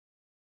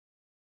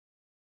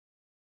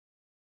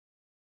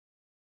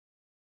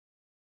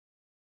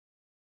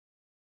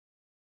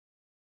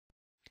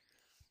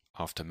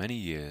After many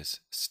years,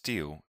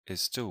 steel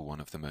is still one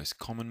of the most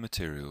common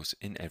materials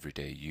in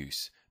everyday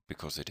use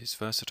because it is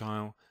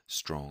versatile,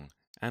 strong,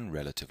 and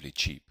relatively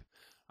cheap.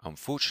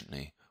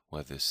 Unfortunately,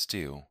 where there's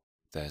steel,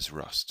 there's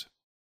rust.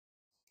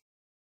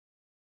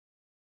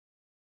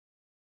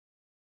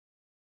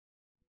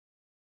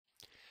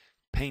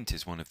 Paint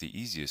is one of the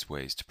easiest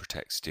ways to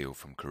protect steel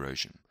from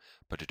corrosion,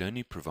 but it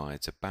only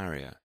provides a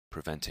barrier,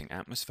 preventing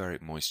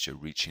atmospheric moisture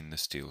reaching the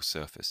steel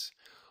surface.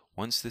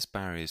 Once this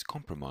barrier is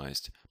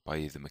compromised by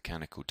either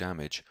mechanical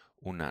damage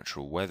or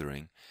natural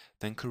weathering,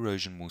 then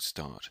corrosion will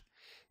start.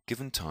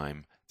 Given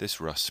time, this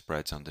rust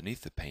spreads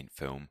underneath the paint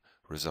film,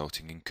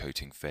 resulting in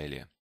coating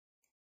failure.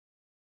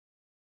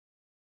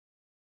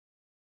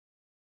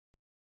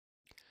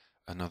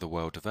 Another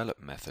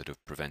well-developed method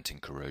of preventing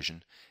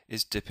corrosion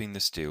is dipping the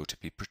steel to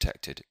be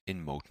protected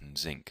in molten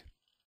zinc.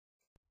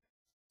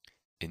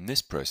 In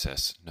this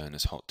process, known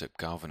as hot dip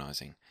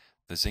galvanizing,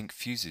 the zinc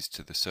fuses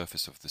to the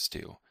surface of the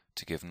steel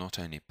to give not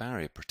only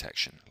barrier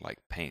protection like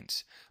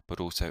paints,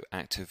 but also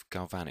active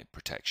galvanic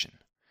protection.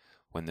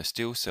 When the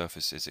steel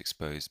surface is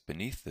exposed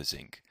beneath the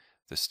zinc,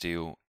 the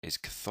steel is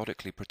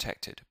cathodically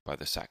protected by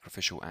the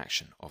sacrificial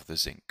action of the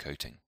zinc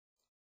coating.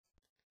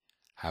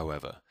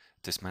 However,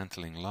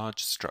 dismantling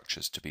large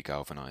structures to be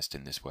galvanized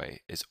in this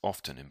way is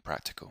often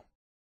impractical.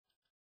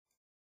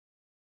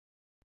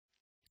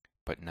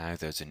 But now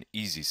there's an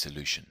easy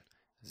solution: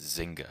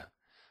 ZINGA.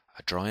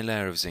 A dry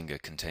layer of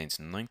ZINGA contains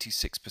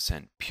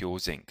 96% pure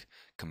zinc,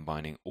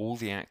 combining all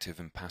the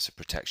active and passive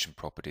protection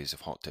properties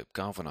of hot dip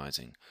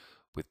galvanizing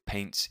with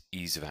paint's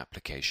ease of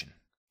application.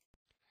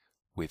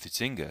 With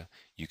ZINGA,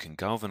 you can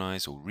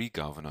galvanize or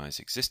re-galvanize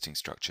existing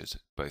structures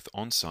both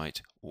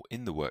on-site or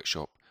in the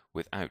workshop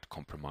without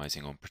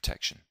compromising on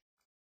protection.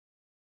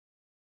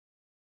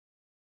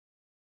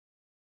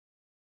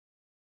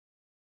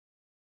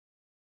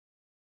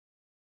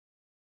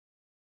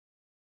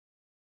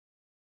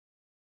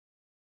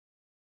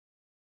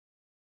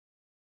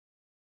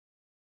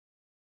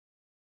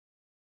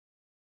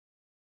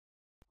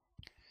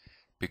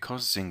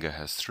 Because ZINGA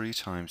has 3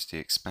 times the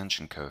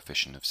expansion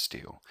coefficient of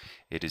steel,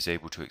 it is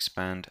able to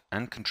expand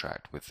and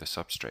contract with the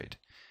substrate.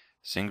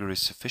 ZINGA is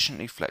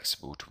sufficiently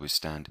flexible to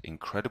withstand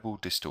incredible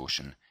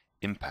distortion,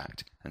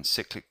 impact, and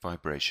cyclic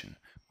vibration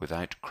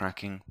without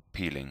cracking,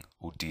 peeling,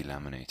 or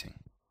delaminating.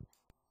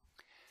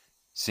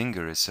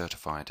 ZINGA is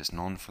certified as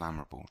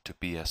non-flammable to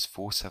BS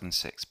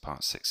 476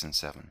 Part 6 and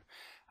 7,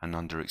 and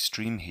under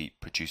extreme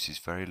heat produces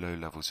very low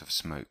levels of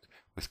smoke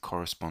with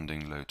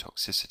corresponding low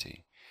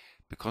toxicity.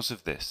 Because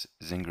of this,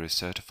 ZINGA is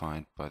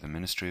certified by the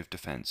Ministry of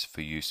Defense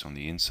for use on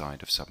the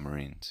inside of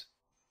submarines.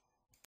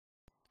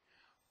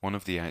 One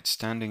of the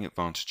outstanding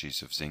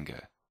advantages of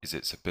ZINGA is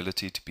its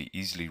ability to be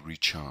easily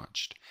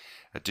recharged.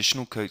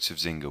 Additional coats of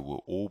ZINGA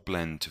will all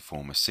blend to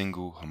form a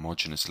single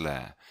homogeneous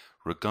layer,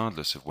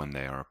 regardless of when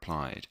they are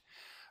applied.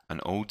 An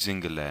old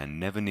ZINGA layer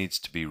never needs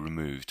to be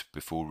removed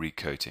before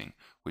recoating,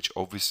 which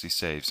obviously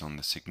saves on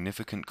the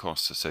significant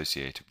costs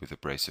associated with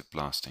abrasive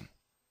blasting.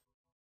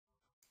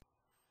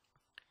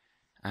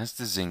 As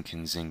the zinc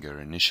in ZINGA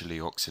initially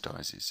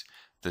oxidizes,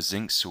 the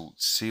zinc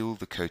salts seal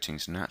the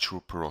coating's natural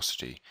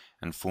porosity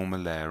and form a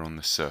layer on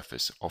the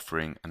surface,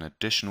 offering an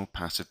additional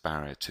passive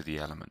barrier to the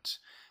elements.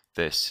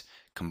 This,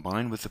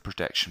 combined with the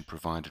protection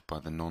provided by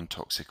the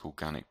non-toxic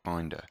organic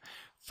binder,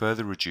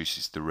 further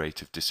reduces the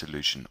rate of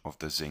dissolution of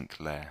the zinc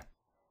layer.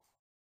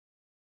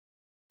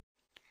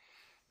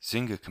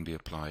 ZINGA can be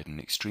applied in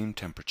extreme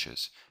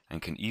temperatures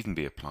and can even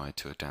be applied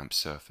to a damp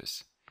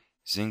surface.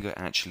 ZINGA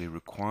actually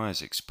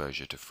requires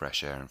exposure to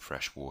fresh air and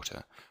fresh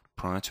water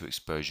prior to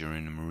exposure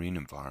in a marine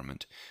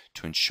environment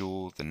to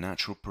ensure the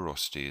natural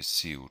porosity is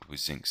sealed with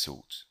zinc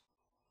salts.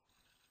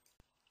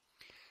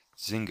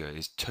 ZINGA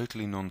is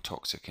totally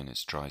non-toxic in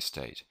its dry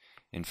state.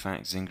 In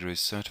fact, ZINGA is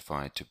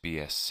certified to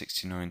BS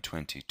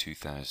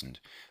 6920-2000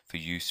 for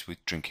use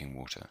with drinking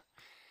water.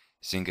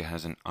 ZINGA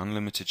has an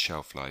unlimited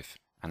shelf life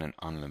and an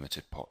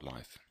unlimited pot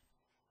life.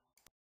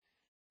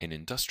 In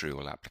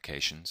industrial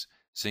applications,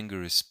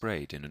 ZINGA is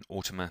sprayed in an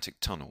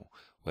automatic tunnel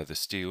where the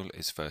steel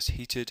is first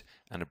heated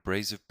and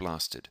abrasive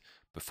blasted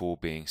before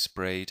being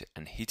sprayed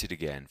and heated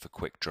again for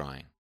quick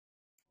drying.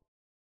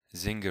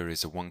 ZINGA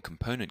is a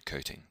one-component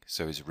coating,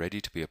 so is ready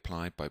to be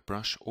applied by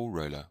brush or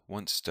roller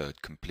once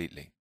stirred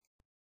completely.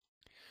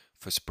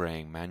 For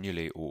spraying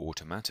manually or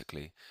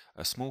automatically,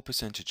 a small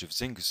percentage of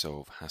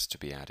ZINGASOLVE has to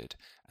be added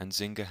and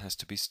ZINGA has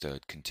to be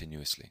stirred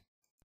continuously.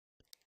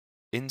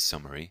 In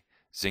summary,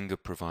 ZINGA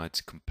provides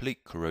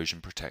complete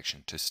corrosion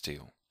protection to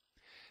steel.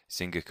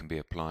 ZINGA can be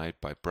applied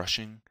by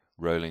brushing,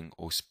 rolling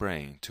or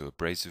spraying to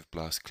abrasive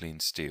blast clean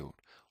steel,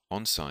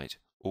 on-site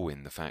or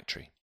in the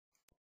factory.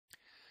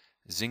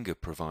 ZINGA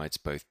provides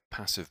both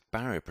passive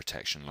barrier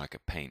protection like a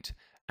paint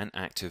and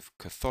active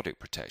cathodic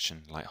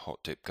protection like hot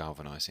dip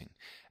galvanizing,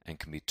 and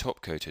can be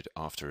top coated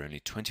after only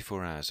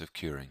 24 hours of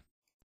curing.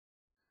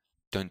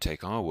 Don't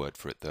take our word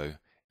for it though,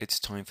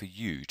 it's time for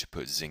you to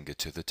put ZINGA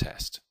to the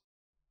test.